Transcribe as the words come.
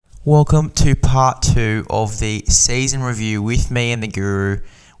Welcome to part 2 of the season review with me and the Guru.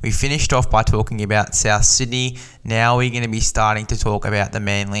 We finished off by talking about South Sydney. Now we're going to be starting to talk about the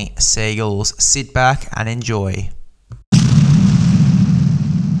Manly Seagulls. Sit back and enjoy.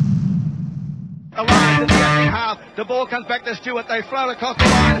 The line to the empty half. The ball comes back to Stewart. They float across the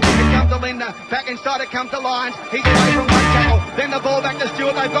line. It comes to Linda. Back inside it comes to Lyons. He's away from one tackle. Then the ball back to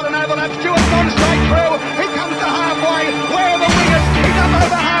Stewart. They've got an overlap. Stewart's gone straight through. He comes to halfway. Where are the wingers? He's up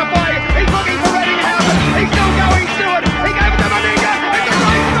over halfway. He's looking for Reddinghausen. He's still going, Stewart. He gave it to Meninga. It's a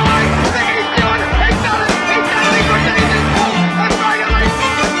great strike. Vicky Stewart. He's done it. He's done it. He's redeemed himself.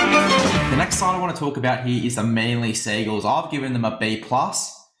 The next side I want to talk about here is the Manly Seagulls. I've given them a B+.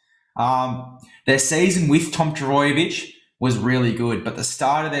 Their season with Tom Trbojevic was really good, but the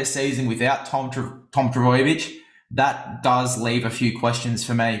start of their season without Tom Trbojevic, that does leave a few questions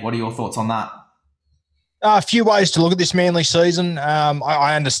for me. What are your thoughts on that? A few ways to look at this Manly season.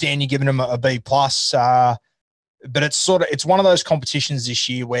 I understand you're giving them a B+, but it's one of those competitions this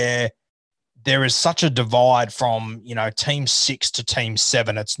year where there is such a divide from, team 6 to team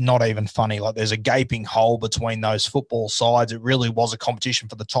 7. It's not even funny. Like, there's a gaping hole between those football sides. It really was a competition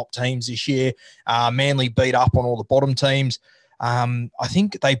for the top teams this year. Manly beat up on all the bottom teams. I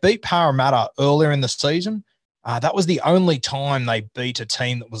think they beat Parramatta earlier in the season. That was the only time they beat a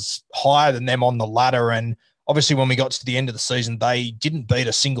team that was higher than them on the ladder. And obviously when we got to the end of the season, they didn't beat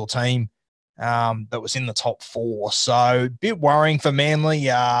a single team that was in the top 4. So a bit worrying for Manly.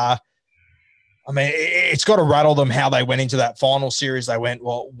 It's got to rattle them how they went into that final series. They went,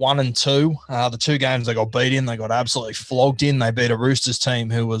 1-2. The 2 games they got beat in, they got absolutely flogged in. They beat a Roosters team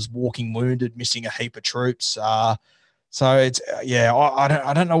who was walking wounded, missing a heap of troops. I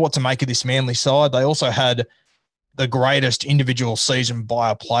don't know what to make of this Manly side. They also had the greatest individual season by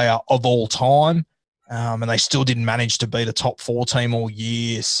a player of all time, and they still didn't manage to beat a top 4 team all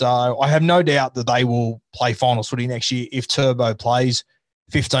year. So I have no doubt that they will play finals footy next year if Turbo plays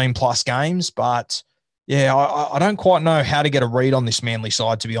 15 plus games, but I don't quite know how to get a read on this Manly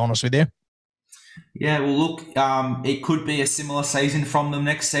side, to be honest with you. Yeah, well, look, it could be a similar season from them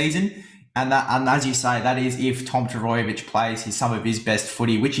next season, and as you say, that is if Tom Trbojevic plays some of his best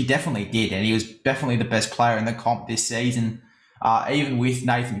footy, which he definitely did, and he was definitely the best player in the comp this season. Even with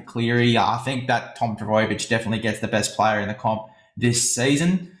Nathan Cleary, I think that Tom Trbojevic definitely gets the best player in the comp this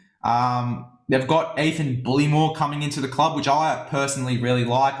season. They've got Ethan Bullemor coming into the club, which I personally really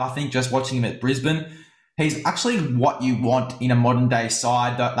like. I think just watching him at Brisbane, he's actually what you want in a modern day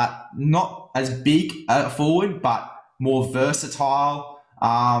side, that not as big forward, but more versatile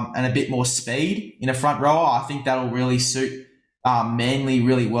and a bit more speed in a front rower. I think that'll really suit Manly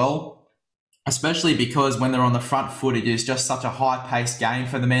really well, especially because when they're on the front foot, it is just such a high-paced game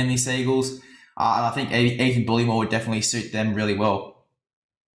for the Manly Seagulls. And I think Ethan Bullemor would definitely suit them really well.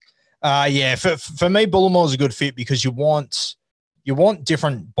 For me, Bullemor is a good fit because you want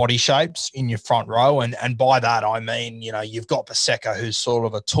different body shapes in your front row, and by that I mean you've got Paseka, who's sort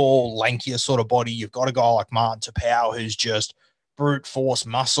of a tall, lankier sort of body. You've got a guy like Martin Tapau, who's just brute force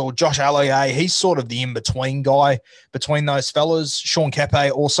muscle. Josh Allier, he's sort of the in between guy between those fellas. Sean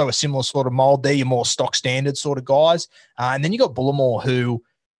Kepe, also a similar sort of mold. They're your more stock standard sort of guys, and then you got Bullemor, who.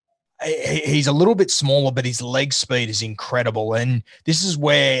 He's a little bit smaller, but his leg speed is incredible. And this is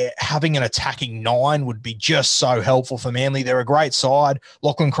where having an attacking 9 would be just so helpful for Manly. They're a great side.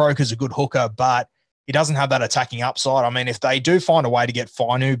 Lachlan Croker's a good hooker, but he doesn't have that attacking upside. I mean, if they do find a way to get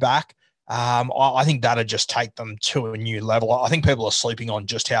Fainu back, I think that'd just take them to a new level. I think people are sleeping on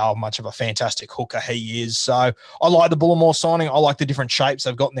just how much of a fantastic hooker he is. So I like the Bullemor signing. I like the different shapes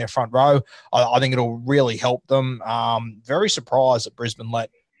they've got in their front row. I think it'll really help them. Very surprised that Brisbane let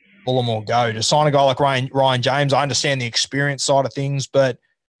Bullemor go. To sign a guy like Ryan James, I understand the experience side of things, but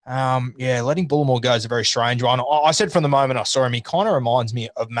letting Bullemor go is a very strange one. I said from the moment I saw him, he kind of reminds me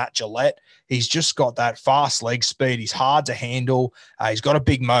of Matt Gillette. He's just got that fast leg speed. He's hard to handle. He's got a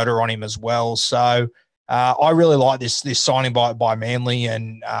big motor on him as well. So I really like this signing by Manly.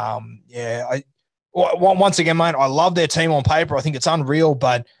 And once again, mate, I love their team on paper. I think it's unreal,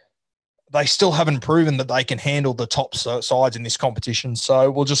 but they still haven't proven that they can handle the top sides in this competition.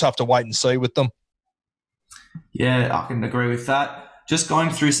 So we'll just have to wait and see with them. Yeah, I can agree with that. Just going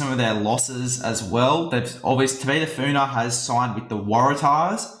through some of their losses as well. They've obviously, Tavita Funa has signed with the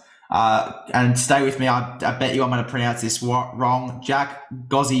Waratahs. And stay with me, I bet you I'm going to pronounce this wrong. Jack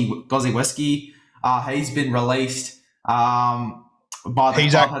Goziewiecki, he's been released by the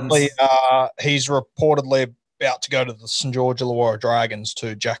He's reportedly about to go to the St. George Illawarra Dragons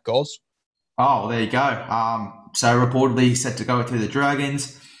to Jack Goz. Oh, there you go. So reportedly he's set to go to the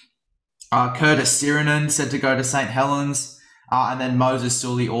Dragons. Curtis Sirinen said to go to St. Helens. And then Moses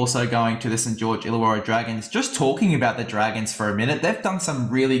Sully also going to the St. George Illawarra Dragons. Just talking about the Dragons for a minute, they've done some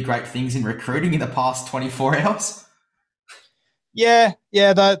really great things in recruiting in the past 24 hours. Yeah,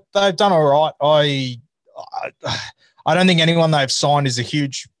 they've done all right. I don't think anyone they've signed is a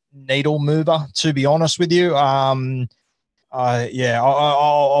huge needle mover, to be honest with you. I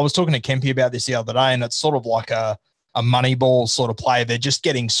was talking to Kempy about this the other day, and it's sort of like a money ball sort of play. They're just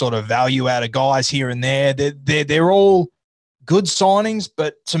getting sort of value out of guys here and there. They're all good signings,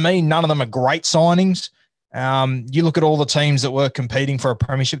 but to me, none of them are great signings. You look at all the teams that were competing for a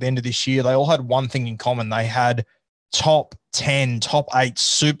premiership at the end of this year, they all had one thing in common. They had top 10, top 8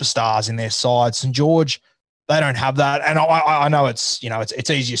 superstars in their side. St. George, they don't have that. And I know it's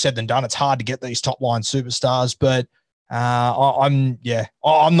easier said than done. It's hard to get these top line superstars, but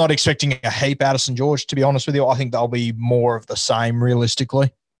I'm not expecting a heap out of St. George, to be honest with you. I think they'll be more of the same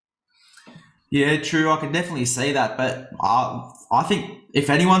realistically. Yeah, true. I can definitely see that. But I think if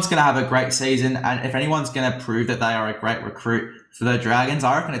anyone's going to have a great season and if anyone's going to prove that they are a great recruit for the Dragons,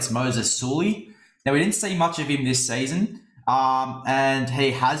 I reckon it's Moses Sully. Now, we didn't see much of him this season, and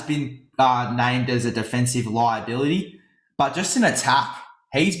he has been named as a defensive liability. But just in attack,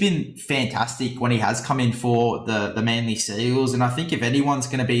 he's been fantastic when he has come in for the Manly Seagulls. And I think if anyone's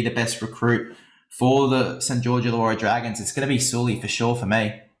going to be the best recruit for the St. George Illawarra Dragons, it's going to be Sully for sure for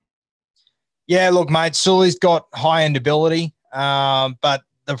me. Yeah, look, mate, Sully's got high-end ability, but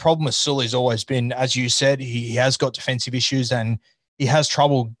the problem with Sully's always been, as you said, he has got defensive issues and he has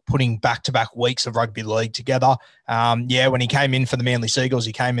trouble putting back-to-back weeks of rugby league together. When he came in for the Manly Seagulls,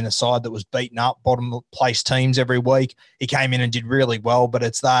 he came in a side that was beaten up, bottom-place teams every week. He came in and did really well, but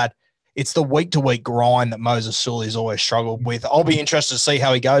it's the week-to-week grind that Moses Sully's always struggled with. I'll be interested to see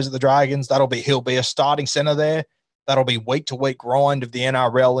how he goes at the Dragons. He'll be a starting centre there. That'll be week-to-week grind of the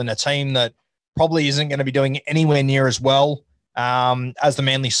NRL in a team that probably isn't going to be doing anywhere near as well as the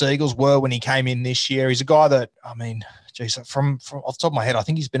Manly Seagulls were when he came in this year. He's a guy that, from off the top of my head, I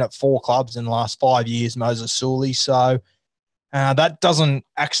think he's been at 4 clubs in the last 5 years, Moses Sully. So that doesn't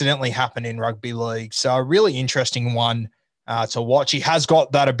accidentally happen in rugby league. So a really interesting one to watch. He has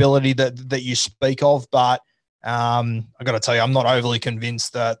got that ability that you speak of, but I got to tell you, I'm not overly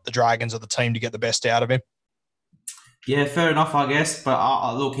convinced that the Dragons are the team to get the best out of him. Yeah, fair enough, I guess.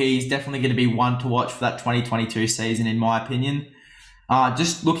 But look, he's definitely going to be one to watch for that 2022 season, in my opinion.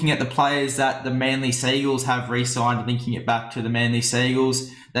 Just looking at the players that the Manly Seagulls have re-signed, linking it back to the Manly Seagulls,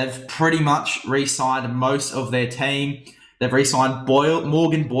 they've pretty much re-signed most of their team. They've re-signed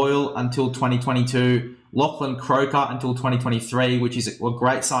Morgan Boyle until 2022, Lachlan Croker until 2023, which is a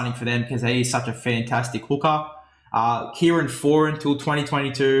great signing for them because he is such a fantastic hooker. Kieran Foran until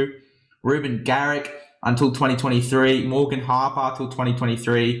 2022, Ruben Garrick until 2023, Morgan Harper till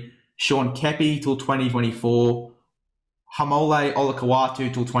 2023, Sean Kepi till 2024, Hamole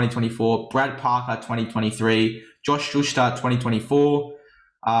Olakawatu till 2024, Brad Parker 2023, Josh Schuster 2024,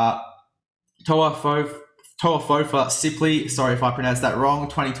 Toa Fofa Sipley, sorry if I pronounced that wrong,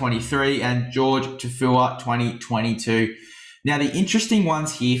 2023, and George Tafua 2022. Now, the interesting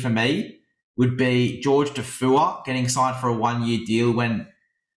ones here for me would be George Tafua getting signed for a 1-year deal when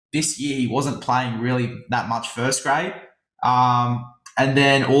this year he wasn't playing really that much first grade. And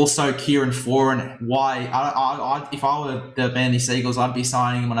then also Kieran Foran. Why? If I were the Manly Seagulls, I'd be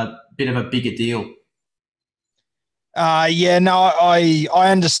signing him on a bit of a bigger deal. I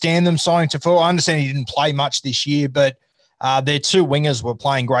understand them signing Tafua. I understand he didn't play much this year, but their 2 wingers were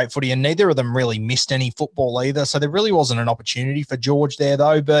playing great footy and neither of them really missed any football either. So there really wasn't an opportunity for George there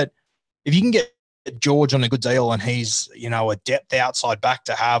though. But if you can get George on a good deal and he's, a depth outside back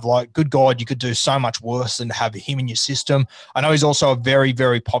to have, like, good God, you could do so much worse than to have him in your system. I know he's also a very,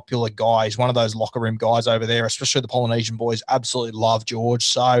 very popular guy. He's one of those locker room guys over there, especially the Polynesian boys absolutely love George.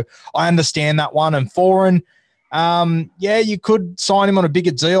 So I understand that one. And Foran, you could sign him on a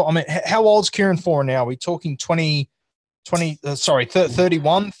bigger deal. I mean, how old's Kieran Foran now? Are we talking 31,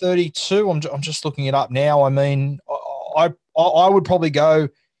 32? I'm just looking it up now. I mean, I would probably go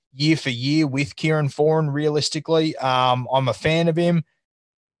year for year with Kieran Foran, realistically. I'm a fan of him.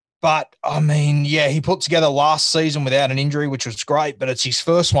 But, I mean, he put together last season without an injury, which was great, but it's his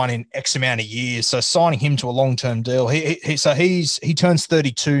first one in X amount of years. So signing him to a long-term deal, he turns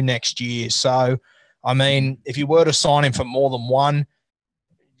 32 next year. So, I mean, if you were to sign him for more than 1,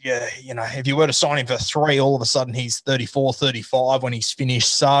 if you were to sign him for 3, all of a sudden he's 34, 35 when he's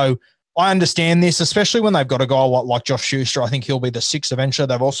finished. So I understand this, especially when they've got a guy like Josh Schuster. I think he'll be the 6 eventually.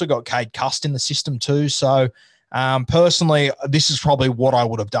 They've also got Cade Cust in the system too. So personally, this is probably what I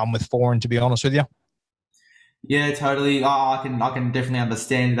would have done with Foran, to be honest with you. Yeah, totally. I can definitely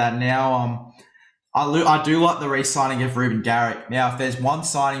understand that now. I do like the re-signing of Ruben Garrick. Now, if there's one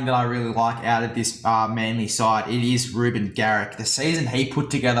signing that I really like out of this Manly side, it is Ruben Garrick. The season he put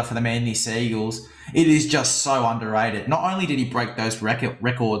together for the Manly Seagulls, it is just so underrated. Not only did he break those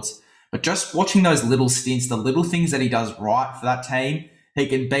records, but just watching those little stints, the little things that he does right for that team, he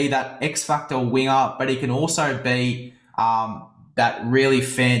can be that X-factor winger, but he can also be that really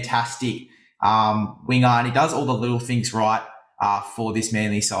fantastic winger, and he does all the little things right for this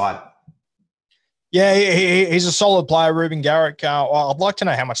Manly side. Yeah, he's a solid player, Ruben Garrick. I'd like to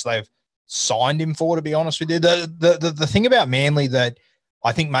know how much they've signed him for, to be honest with you. The thing about Manly that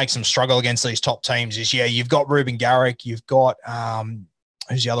I think makes them struggle against these top teams is, you've got Ruben Garrick, you've got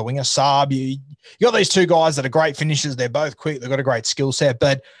who's the other winger? Saab. You got these two guys that are great finishers. They're both quick. They've got a great skill set,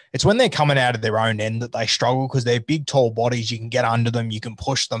 but it's when they're coming out of their own end that they struggle because they're big, tall bodies. You can get under them. You can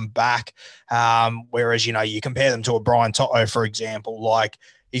push them back. Whereas, you compare them to a Brian Toto, for example, like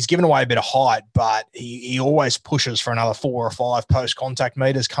he's given away a bit of height, but he always pushes for another 4 or 5 post-contact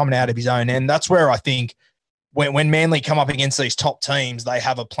meters coming out of his own end. That's where I think when Manly come up against these top teams, they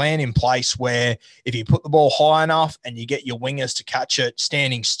have a plan in place where if you put the ball high enough and you get your wingers to catch it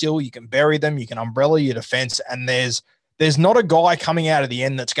standing still, you can bury them, you can umbrella your defense, and there's not a guy coming out of the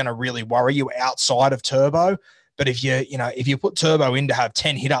end that's going to really worry you outside of Turbo. But if you put Turbo in to have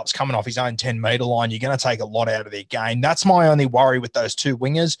 10 hit-ups coming off his own 10-meter line, you're going to take a lot out of their game. That's my only worry with those two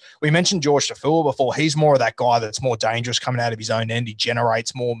wingers. We mentioned George Tafua before. He's more of that guy that's more dangerous coming out of his own end. He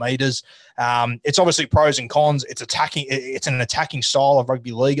generates more meters. It's obviously pros and cons. It's an attacking style of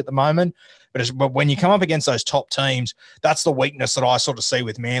rugby league at the moment. But when you come up against those top teams, that's the weakness that I sort of see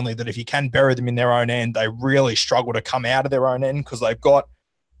with Manly, that if you can bury them in their own end, they really struggle to come out of their own end because they've got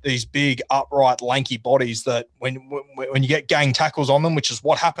these big, upright, lanky bodies that when you get gang tackles on them, which is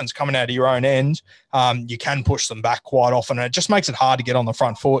what happens coming out of your own end, you can push them back quite often. And it just makes it hard to get on the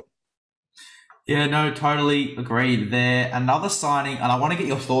front foot. Yeah, no, totally agreed there. Another signing, and I want to get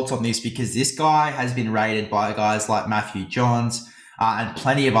your thoughts on this because this guy has been rated by guys like Matthew Johns and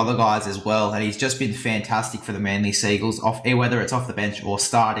plenty of other guys as well. And he's just been fantastic for the Manly Seagulls, whether it's off the bench or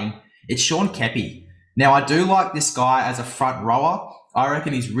starting. It's Sean Keppie. Now, I do like this guy as a front rower. I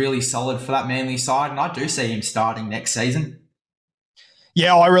reckon he's really solid for that Manly side, and I do see him starting next season.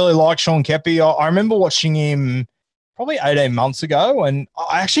 Yeah, I really like Sean Keppie. I remember watching him probably 18 months ago, and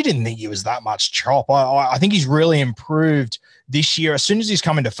I actually didn't think he was that much chop. I think he's really improved this year. As soon as he's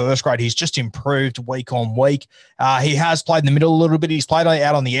come into first grade, he's just improved week on week. He has played in the middle a little bit. He's played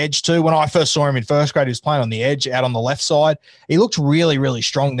out on the edge too. When I first saw him in first grade, he was playing on the edge, out on the left side. He looked really, really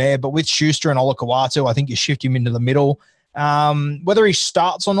strong there. But with Schuster and Olakau'atu, I think you shift him into the middle. Whether he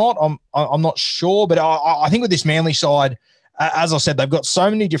starts or not, I'm not sure. But I think with this Manly side, as I said, they've got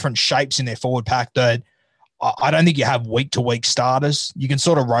so many different shapes in their forward pack that I don't think you have week-to-week starters. You can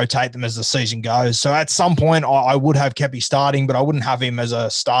sort of rotate them as the season goes. So at some point, I would have Keppie starting, but I wouldn't have him as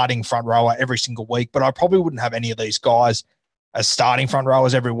a starting front rower every single week. But I probably wouldn't have any of these guys as starting front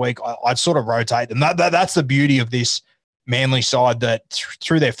rowers every week. I'd sort of rotate them. That's the beauty of this Manly side, that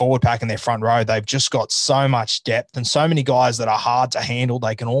through their forward pack and their front row, they've just got so much depth and so many guys that are hard to handle.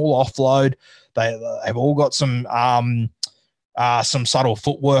 They can all offload. They've all got some subtle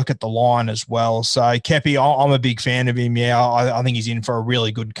footwork at the line as well. So Keppie, I'm a big fan of him. Yeah, I think he's in for a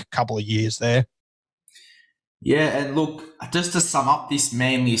really good couple of years there. Yeah, and look, just to sum up this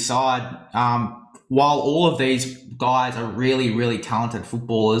Manly side, while all of these guys are really, really talented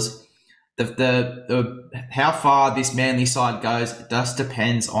footballers, the how far this Manly side goes just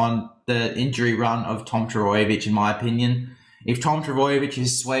depends on the injury run of Tom Trbojevic, in my opinion. If Tom Trbojevic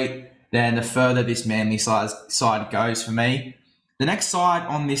is sweet, then the further this Manly side goes for me. The next side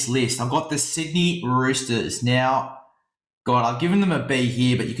on this list, I've got the Sydney Roosters. Now, God, I've given them a B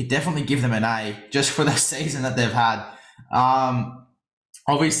here, but you could definitely give them an A just for the season that they've had.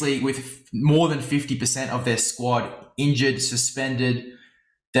 Obviously, with more than 50% of their squad injured, suspended,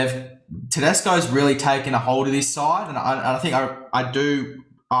 Tedesco's really taken a hold of this side, and I think I do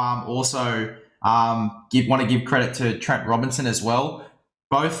also want to give credit to Trent Robinson as well.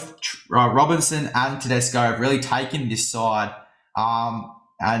 Both Robinson and Tedesco have really taken this side.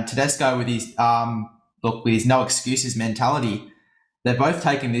 And Tedesco with his no excuses mentality, they've both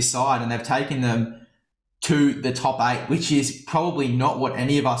taken this side and they've taken them to the top 8, which is probably not what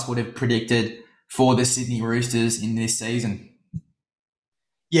any of us would have predicted for the Sydney Roosters in this season.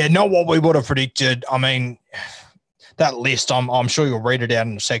 Yeah, not what we would have predicted. I mean, that list, I'm sure you'll read it out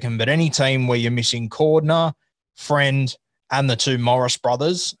in a second, but any team where you're missing Cordner, Friend, and the 2 Morris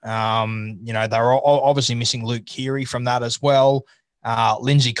brothers, they're obviously missing Luke Keary from that as well.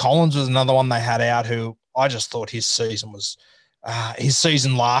 Lindsay Collins was another one they had out, who I just thought his season was his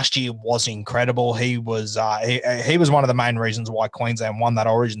season last year was incredible. He was he was one of the main reasons why Queensland won that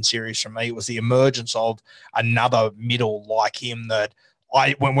Origin series for me. It was the emergence of another middle like him that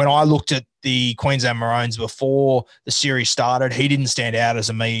when I looked at the Queensland Maroons before the series started, he didn't stand out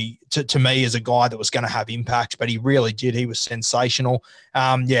to me as a guy that was going to have impact, but he really did. He was sensational.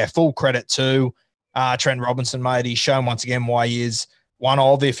 Full credit to Trent Robinson, mate. He's shown once again why he is one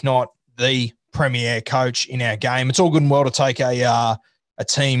of, if not the premier coach in our game. It's all good and well to take a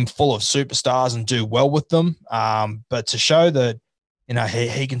team full of superstars and do well with them, but to show that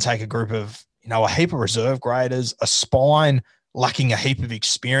he can take a group of a heap of reserve graders, a spine lacking a heap of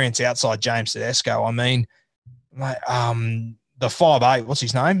experience outside James Tedesco. I mean, the 5'8", what's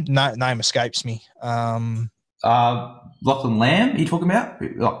his name? Name escapes me. Lachlan Lamb. Are you talking about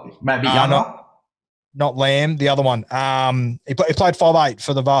maybe younger? Not Lamb, the other one. He played 5'8"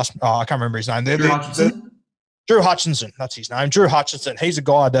 for the vast. Oh, I can't remember his name. Drew Hutchinson. That's his name. Drew Hutchinson. He's a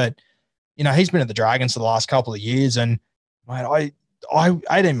guy that, he's been at the Dragons for the last couple of years. And mate, I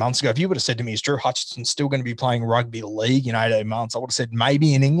 18 months ago, if you would have said to me, is Drew Hutchinson still going to be playing rugby league in 18 months? I would have said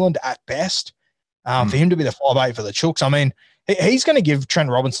maybe in England at best. For him to be the 5'8" for the Chooks, I mean, he's going to give Trent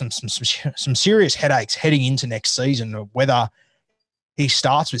Robinson some serious headaches heading into next season, whether he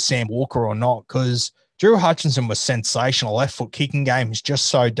starts with Sam Walker or not, because Drew Hutchinson was sensational. Left foot kicking game is just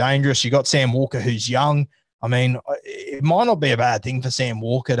so dangerous. You got Sam Walker, who's young. I mean, it might not be a bad thing for Sam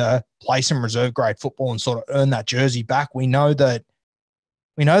Walker to play some reserve grade football and sort of earn that jersey back. We know that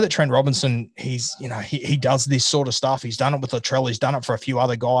Trent Robinson, he does this sort of stuff. He's done it with Latrell. He's done it for a few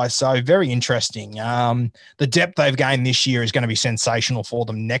other guys. So very interesting. The depth they've gained this year is going to be sensational for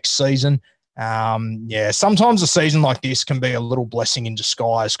them next season. Sometimes a season like this can be a little blessing in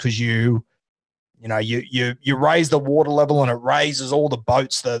disguise because you raise the water level and it raises all the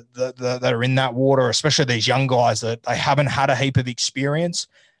boats that are in that water, especially these young guys that they haven't had a heap of experience.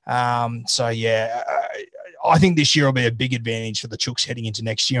 I think this year will be a big advantage for the Chooks heading into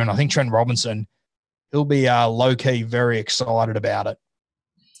next year. And I think Trent Robinson, he'll be low-key very excited about it.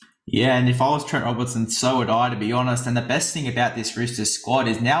 Yeah, and if I was Trent Robinson, so would I, to be honest. And the best thing about this Roosters squad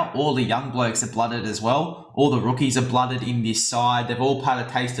is now all the young blokes are blooded as well. All the rookies are blooded in this side. They've all had a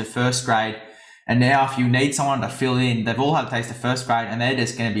taste of first grade. And now if you need someone to fill in, they've all had a taste of first grade and they're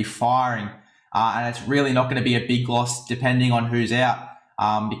just going to be firing. And it's really not going to be a big loss depending on who's out.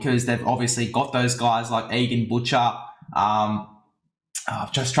 Because they've obviously got those guys like Egan Butcher. I'm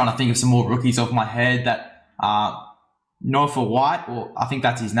just trying to think of some more rookies off my head that Norfolk White, or I think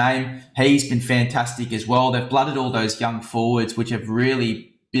that's his name. He's been fantastic as well. They've blooded all those young forwards, which have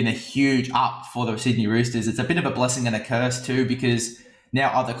really been a huge up for the Sydney Roosters. It's a bit of a blessing and a curse too, because now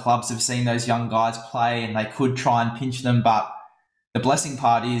other clubs have seen those young guys play and they could try and pinch them. But the blessing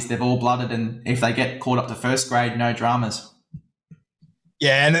part is they've all blooded, and if they get caught up to first grade, no dramas.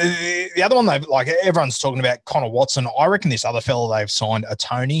 Yeah, and the other one, everyone's talking about Connor Watson. I reckon this other fella they've signed,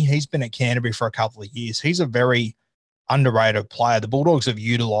 Tony, he's been at Canterbury for a couple of years. He's a very underrated player. The Bulldogs have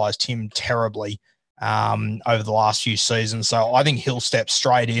utilised him terribly over the last few seasons. So I think he'll step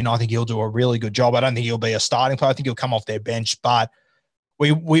straight in. I think he'll do a really good job. I don't think he'll be a starting player. I think he'll come off their bench, but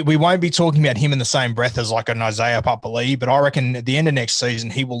we won't be talking about him in the same breath as like an Isaiah Papali'i, but I reckon at the end of next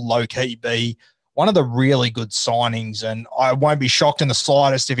season, he will low-key be one of the really good signings. And I won't be shocked in the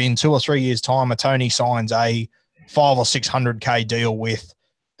slightest if in 2 or 3 years' time, a Tony signs a 500 or 600K deal with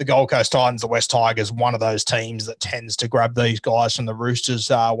the Gold Coast Titans, the West Tigers, one of those teams that tends to grab these guys from the Roosters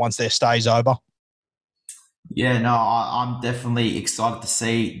once their stay's over. Yeah, no, I'm definitely excited to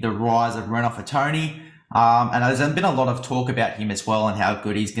see the rise of Renouf Tony. And there's been a lot of talk about him as well and how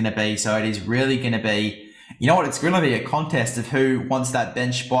good he's going to be. So it is really going to be, it's going to be a contest of who wants that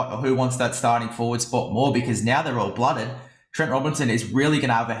bench spot or who wants that starting forward spot more, because now they're all blooded. Trent Robinson is really going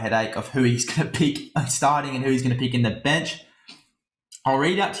to have a headache of who he's going to pick starting and who he's going to pick in the bench. I'll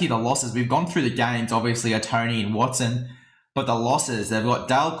read out to you the losses. We've gone through the games, obviously, Tony and Watson, but the losses, they've got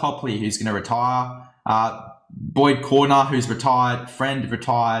Dale Copley, who's going to retire, Boyd Corner, who's retired, Friend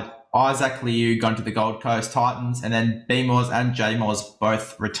retired, Isaac Liu going to the Gold Coast Titans, and then B-Moz and J-Moz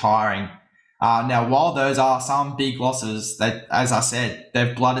both retiring. Now, while those are some big losses, that, as I said,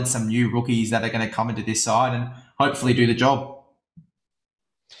 they've blooded some new rookies that are going to come into this side and hopefully do the job.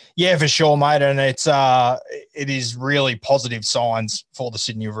 Yeah, for sure, mate. And it is really positive signs for the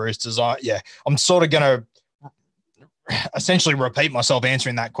Sydney Roosters. I'm sort of going to essentially repeat myself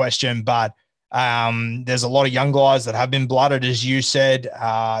answering that question, but there's a lot of young guys that have been blooded, as you said.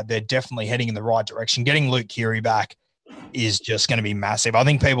 They're definitely heading in the right direction. Getting Luke Keary back is just going to be massive. I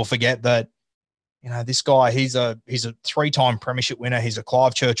think people forget that, this guy, he's a 3-time premiership winner. He's a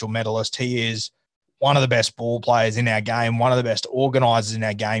Clive Churchill medalist. He is one of the best ball players in our game, one of the best organisers in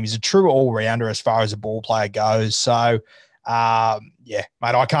our game. He's a true all-rounder as far as a ball player goes. So, yeah,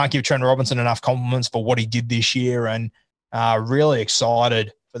 mate, I can't give Trent Robinson enough compliments for what he did this year, and really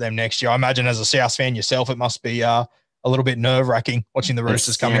excited for them next year. I imagine as a South fan yourself, it must be a little bit nerve-wracking watching the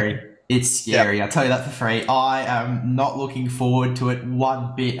Roosters come in. It's scary. Yep. I'll tell you that for free. I am not looking forward to it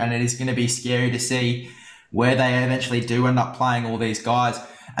one bit, and it is going to be scary to see where they eventually do end up playing all these guys.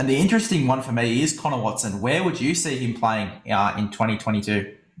 And the interesting one for me is Connor Watson. Where would you see him playing in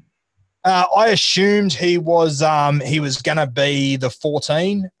 2022? I assumed he was going to be the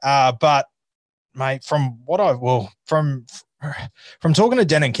 14, but mate, from talking to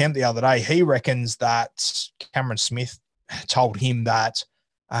Denon Kemp the other day, he reckons that Cameron Smith told him that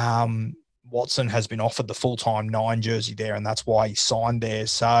Watson has been offered the full-time 9 jersey there, and that's why he signed there.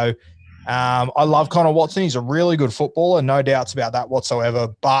 So I love Connor Watson. He's a really good footballer, no doubts about that whatsoever.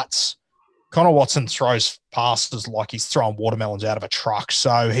 But Connor Watson throws passes like he's throwing watermelons out of a truck.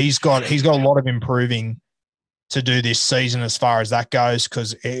 So he's got a lot of improving to do this season as far as that goes,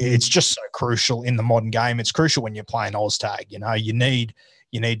 because it's just so crucial in the modern game. It's crucial when you're playing Oztag. You know, you need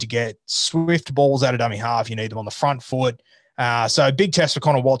to get swift balls out of dummy half. You need them on the front foot. So a big test for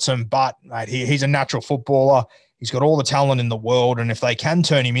Connor Watson, but mate, he's a natural footballer. He's got all the talent in the world, and if they can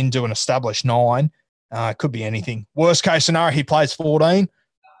turn him into an established 9, it could be anything. Worst case scenario, he plays 14.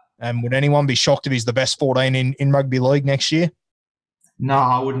 And would anyone be shocked if he's the best 14 in rugby league next year? No,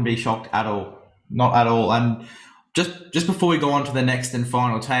 I wouldn't be shocked at all. Not at all. And just before we go on to the next and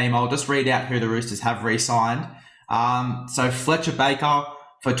final team, I'll just read out who the Roosters have re-signed. So Fletcher Baker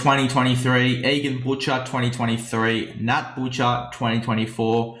for 2023, Egan Butcher 2023, Nat Butcher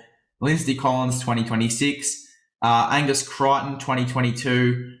 2024, Lindsay Collins 2026, Angus Crichton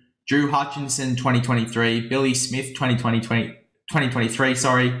 2022, Drew Hutchinson 2023, Billy Smith 2023,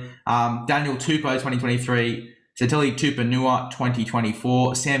 Daniel Tupou 2023, Satili Tupanua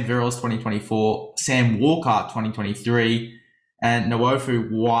 2024, Sam Verrills 2024, Sam Walker 2023, and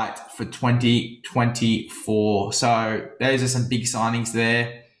Nwofu White for 2024. So those are some big signings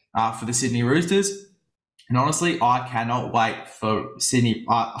there for the Sydney Roosters. And honestly, I cannot wait for Sydney.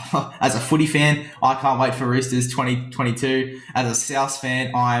 As a footy fan, I can't wait for Roosters 2022. As a South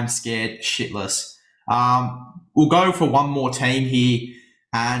fan, I am scared shitless. We'll go for one more team here.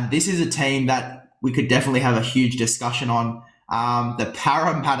 And this is a team that we could definitely have a huge discussion on. The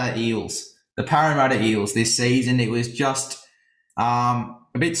Parramatta Eels. The Parramatta Eels this season, it was just a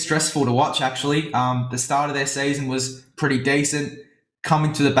bit stressful to watch, actually. The start of their season was pretty decent.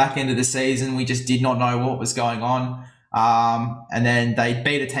 Coming to the back end of the season, we just did not know what was going on. And then they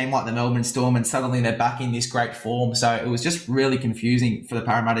beat a team like the Melbourne Storm, and suddenly they're back in this great form. So it was just really confusing for the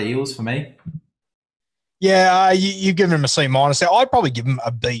Parramatta Eels for me. Yeah, you've given them a C-. I'd probably give them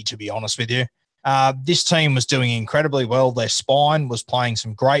a B, to be honest with you. This team was doing incredibly well. Their spine was playing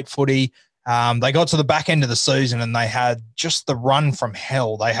some great footy. They got to the back end of the season and they had just the run from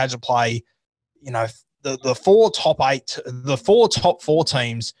hell. They had to play, the four top 4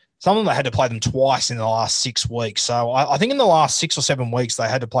 teams. Some of them had to play them twice in the last 6 weeks. So I think in the last 6 or 7 weeks, they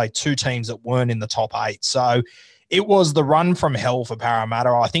had to play 2 teams that weren't in the top 8. So it was the run from hell for Parramatta.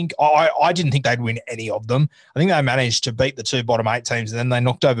 I think I didn't think they'd win any of them. I think they managed to beat the 2 bottom 8 teams, and then they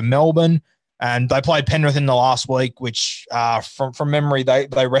knocked over Melbourne, and they played Penrith in the last week, which from memory,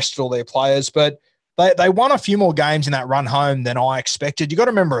 they rested all their players. But they won a few more games in that run home than I expected. You got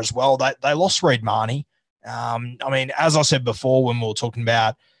to remember as well that they lost Reid Marnie. As I said before, when we were talking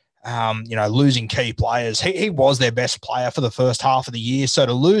about, losing key players, he was their best player for the first half of the year. So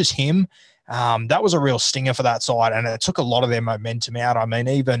to lose him, that was a real stinger for that side, and it took a lot of their momentum out. I mean,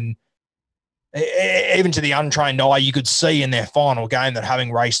 even to the untrained eye, you could see in their final game that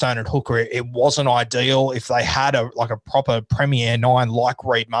having Ray Stone and Hooker, it wasn't ideal. If they had a proper premier 9 like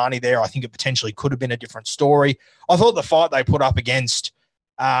Reid Marnie there, I think it potentially could have been a different story. I thought the fight they put up against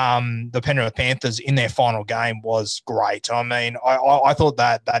the Penrith Panthers in their final game was great. I mean, I thought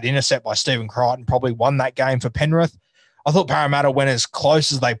that intercept by Stephen Crichton probably won that game for Penrith. I thought Parramatta went as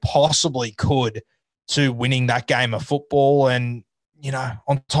close as they possibly could to winning that game of football. And,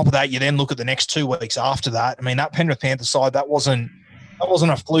 on top of that, you then look at the next 2 weeks after that. I mean, that Penrith Panthers side, that wasn't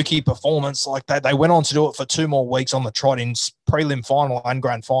a fluky performance. Like they went on to do it for 2 more weeks on the trot in prelim final and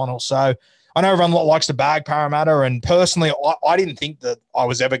grand final. So I know everyone likes to bag Parramatta, and personally, I didn't think that I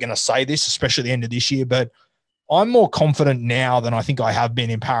was ever going to say this, especially at the end of this year, but I'm more confident now than I think I have been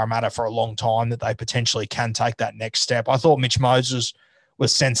in Parramatta for a long time that they potentially can take that next step. I thought Mitch Moses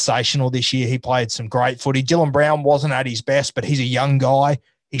was sensational this year. He played some great footy. Dylan Brown wasn't at his best, but he's a young guy.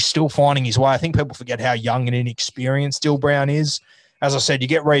 He's still finding his way. I think people forget how young and inexperienced Dylan Brown is. As I said, you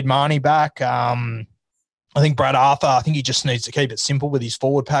get Reid Marnie back. I think Brad Arthur, I think he just needs to keep it simple with his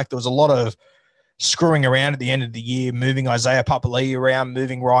forward pack. There was a lot of screwing around at the end of the year, moving Isaiah Papali'i around,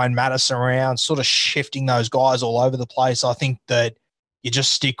 moving Ryan Madison around, sort of shifting those guys all over the place. I think that you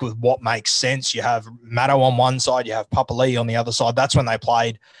just stick with what makes sense. You have Matto on one side, you have Papali'i on the other side. That's when they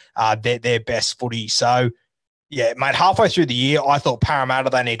played their best footy. So, yeah, mate, halfway through the year, I thought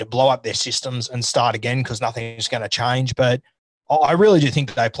Parramatta, they need to blow up their systems and start again because nothing is going to change. But I really do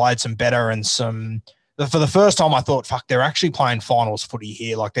think they played some better and some – for the first time, I thought, fuck, they're actually playing finals footy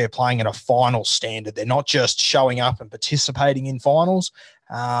here. Like they're playing at a final standard. They're not just showing up and participating in finals.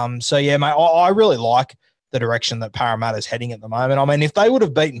 So, yeah, mate, I really like the direction that Parramatta's heading at the moment. I mean, if they would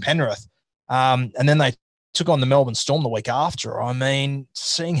have beaten Penrith and then they took on the Melbourne Storm the week after, I mean,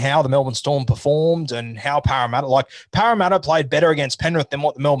 seeing how the Melbourne Storm performed and how Parramatta played better against Penrith than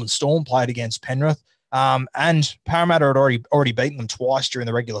what the Melbourne Storm played against Penrith. And Parramatta had already beaten them twice during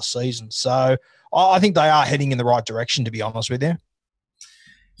the regular season. So I think they are heading in the right direction, to be honest with you.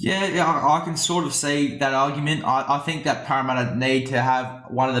 Yeah, I can sort of see that argument. I think that Parramatta need to have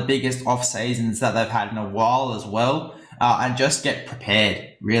one of the biggest off seasons that they've had in a while as well, and just get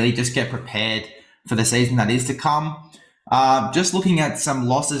prepared. Really, just get prepared for the season that is to come. Just looking at some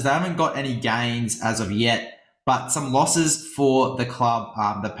losses, they haven't got any gains as of yet, but some losses for the club,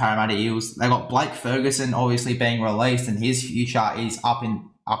 the Parramatta Eels. They got Blake Ferguson obviously being released, and his future is up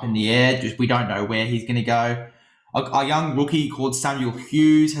in the air. Just we don't know where he's going to go. A young rookie called Samuel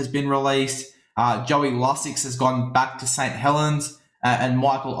Hughes has been released. Joey Lussix has gone back to St. Helens, and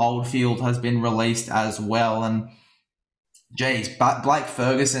Michael Oldfield has been released as well. And geez, but Blake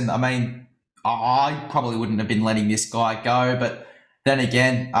Ferguson, I mean, I probably wouldn't have been letting this guy go, but then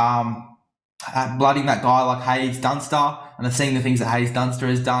again, blooding that guy like Hayes Dunster and seeing the things that Hayes Dunster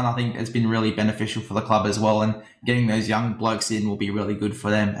has done, I think has been really beneficial for the club as well. And getting those young blokes in will be really good for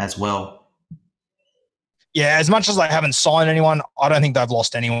them as well. Yeah, as much as they haven't signed anyone, I don't think they've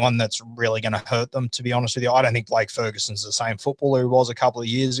lost anyone that's really going to hurt them, to be honest with you. I don't think Blake Ferguson's the same footballer he was a couple of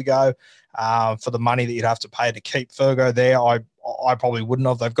years ago. For the money that you'd have to pay to keep Fergo there, I probably wouldn't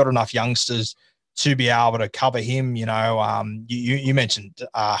have. They've got enough youngsters to be able to cover him. You know, you mentioned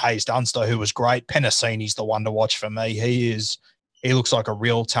Hayes Dunster, who was great. Penasini's the one to watch for me. He looks like a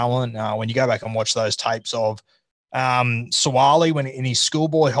real talent. When you go back and watch those tapes of Sawali when in his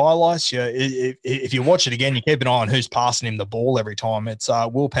schoolboy highlights, if you watch it again, you keep an eye on who's passing him the ball every time. It's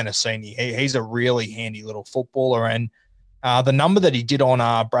Will Penasini. He's a really handy little footballer, and the number that he did on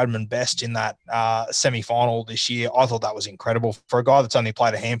Bradman Best in that semi-final this year, I thought that was incredible for a guy that's only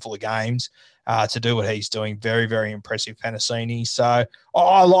played a handful of games to do what he's doing. Very, very impressive, Penasini. So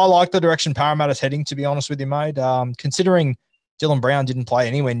I like the direction Parramatta's heading, to be honest with you, mate. Considering Dylan Brown didn't play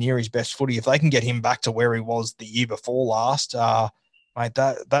anywhere near his best footy. If they can get him back to where he was the year before last, mate,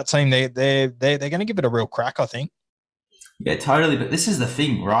 that team, they're going to give it a real crack, I think. Yeah, totally. But this is the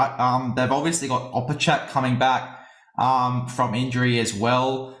thing, right? They've obviously got Opacek coming back from injury as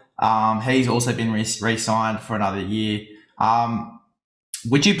well. He's also been re-signed for another year.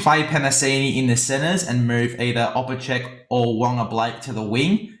 Would you play Penasini in the centres and move either Opacek or Wonga Blake to the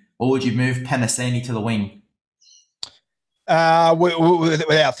wing, or would you move Penasini to the wing?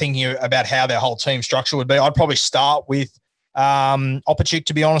 Without thinking about how their whole team structure would be, I'd probably start with Opacek,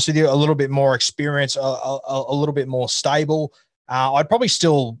 to be honest with you, a little bit more experience, a little bit more stable. I'd probably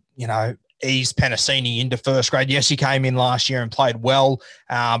still, ease Penasini into first grade. Yes, he came in last year and played well,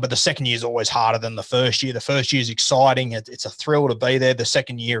 but the second year is always harder than the first year. The first year is exciting. It's a thrill to be there. The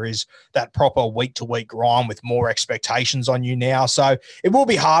second year is that proper week-to-week grind with more expectations on you now. So it will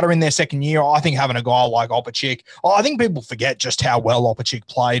be harder in their second year. I think having a guy like Opacek, I think people forget just how well Opacek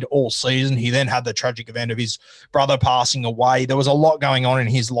played all season. He then had the tragic event of his brother passing away. There was a lot going on in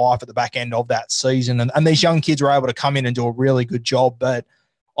his life at the back end of that season, and these young kids were able to come in and do a really good job, but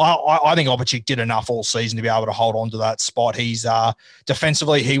I think Opacek did enough all season to be able to hold on to that spot. He's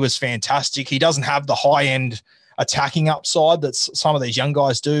defensively, he was fantastic. He doesn't have the high-end attacking upside that some of these young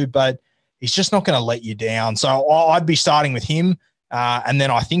guys do, but he's just not going to let you down. So I'd be starting with him. And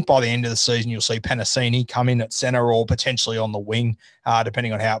then I think by the end of the season, you'll see Penasini come in at centre or potentially on the wing,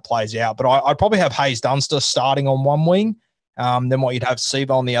 depending on how it plays out. But I'd probably have Hayes Dunster starting on one wing. Then what you'd have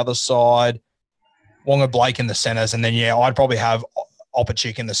Siva on the other side, Wonga Blake in the centres. And then, I'd probably have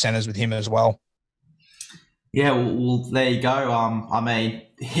Opacek in the centres with him as well. Yeah, well, there you go. I mean,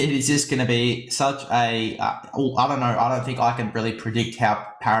 it is just going to be such a. I don't know. I don't think I can really predict how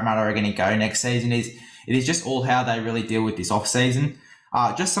Parramatta are going to go next season. It is just all how they really deal with this off season.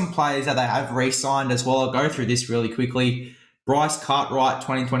 Just some players that they have re-signed as well. I'll go through this really quickly. Bryce Cartwright,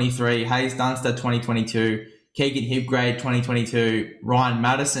 2023. Hayes Dunster, 2022. Keegan Hibgrade 2022, Ryan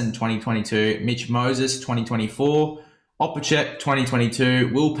Madison 2022, Mitch Moses 2024, Opacek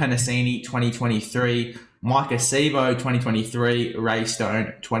 2022, Will Penasini 2023, Micah Sevo 2023, Ray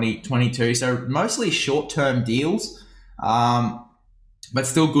Stone 2022. So mostly short-term deals, but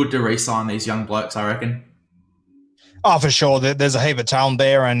still good to re-sign these young blokes, I reckon. Oh, for sure. There's a heap of talent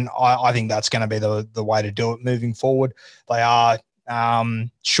there, and I think that's going to be the way to do it moving forward. They are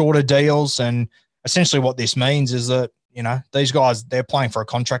shorter deals, and essentially what this means is that, you know, these guys, they're playing for a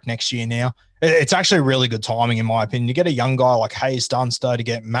contract next year now. It's actually really good timing, in my opinion. You get a young guy like Hayes Dunster, to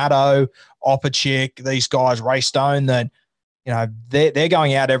get Maddo, Opacek, these guys, Ray Stone, that, you know, they're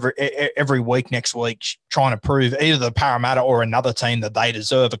going out every week next week trying to prove either the Parramatta or another team that they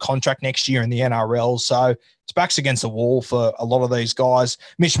deserve a contract next year in the NRL. So it's backs against the wall for a lot of these guys.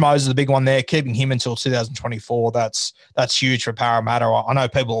 Mitch Moses is the big one there, keeping him until 2024. That's huge for Parramatta. I know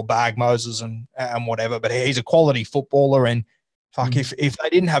people will bag Moses and whatever, but he's a quality footballer. And fuck, if they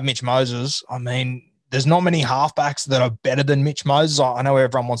didn't have Mitch Moses, I mean, there's not many halfbacks that are better than Mitch Moses. I know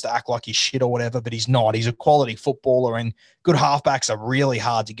everyone wants to act like he's shit or whatever, but he's not. He's a quality footballer, and good halfbacks are really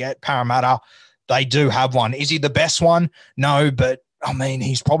hard to get. Parramatta, they do have one. Is he the best one? No, but I mean,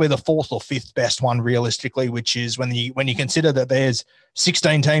 he's probably the fourth or fifth best one realistically, which is when you consider that there's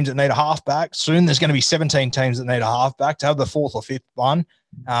 16 teams that need a halfback. Soon there's going to be 17 teams that need a halfback. To have the fourth or fifth one,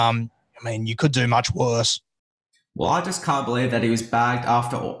 I mean, you could do much worse. Well, I just can't believe that he was bagged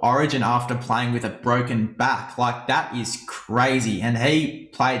after Origin after playing with a broken back. Like, that is crazy. And he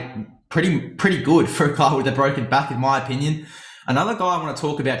played pretty good for a guy with a broken back, in my opinion. Another guy I want to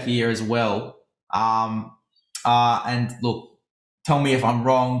talk about here as well. And look, tell me if I'm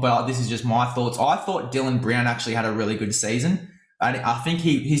wrong, but this is just my thoughts. I thought Dylan Brown actually had a really good season. And I think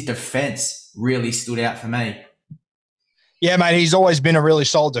his defense really stood out for me. Yeah, mate, he's always been a really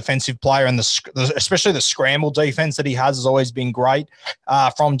solid defensive player, and especially the scramble defense that he has always been great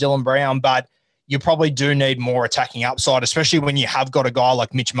from Dylan Brown. But you probably do need more attacking upside, especially when you have got a guy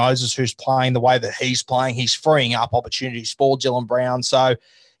like Mitch Moses who's playing the way that he's playing. He's freeing up opportunities for Dylan Brown. So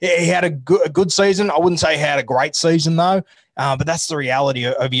he had a good season. I wouldn't say he had a great season, though, but that's the reality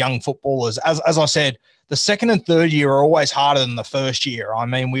of young footballers. As I said, the second and third year are always harder than the first year. I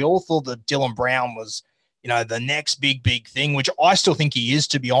mean, we all thought that Dylan Brown was, you know, the next big thing, which I still think he is,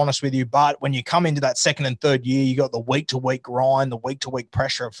 to be honest with you. But when you come into that second and third year, you got the week-to-week grind, the week-to-week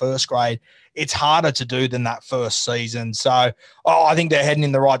pressure of first grade. It's harder to do than that first season. So I think they're heading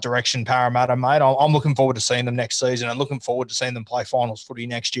in the right direction, Parramatta, mate. I'm looking forward to seeing them next season and looking forward to seeing them play finals footy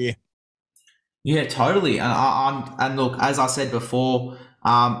next year. Yeah, totally. And look, as I said before,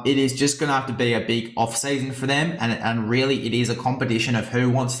 it is just going to have to be a big off-season for them. And really, it is a competition of who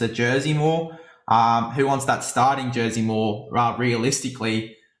wants the jersey more. Who wants that starting jersey more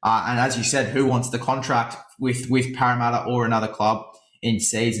realistically? And as you said, who wants the contract with Parramatta or another club in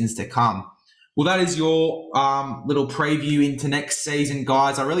seasons to come? Well, that is your little preview into next season,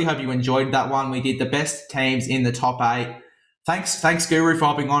 guys. I really hope you enjoyed that one. We did the best teams in the top 8. Thanks, Guru, for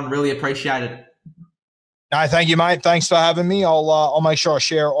hopping on. Really appreciate it. No, thank you, mate. Thanks for having me. I'll make sure I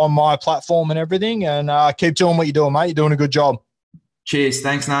share it on my platform and everything. And keep doing what you're doing, mate. You're doing a good job. Cheers.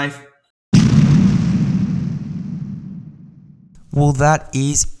 Thanks, Nath. Well, that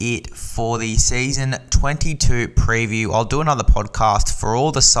is it for the season 22 preview. I'll do another podcast for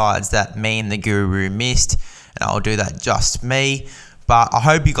all the sides that me and the Guru missed, and I'll do that just me. But I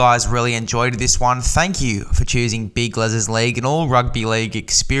hope you guys really enjoyed this one. Thank you for choosing Big Les's League and all rugby league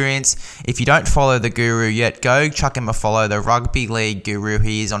experience. If you don't follow the Guru yet, go chuck him a follow, the Rugby League Guru.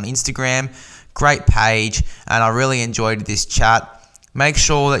 He is on Instagram. Great page, and I really enjoyed this chat. Make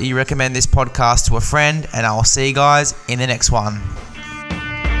sure that you recommend this podcast to a friend, and I'll see you guys in the next one.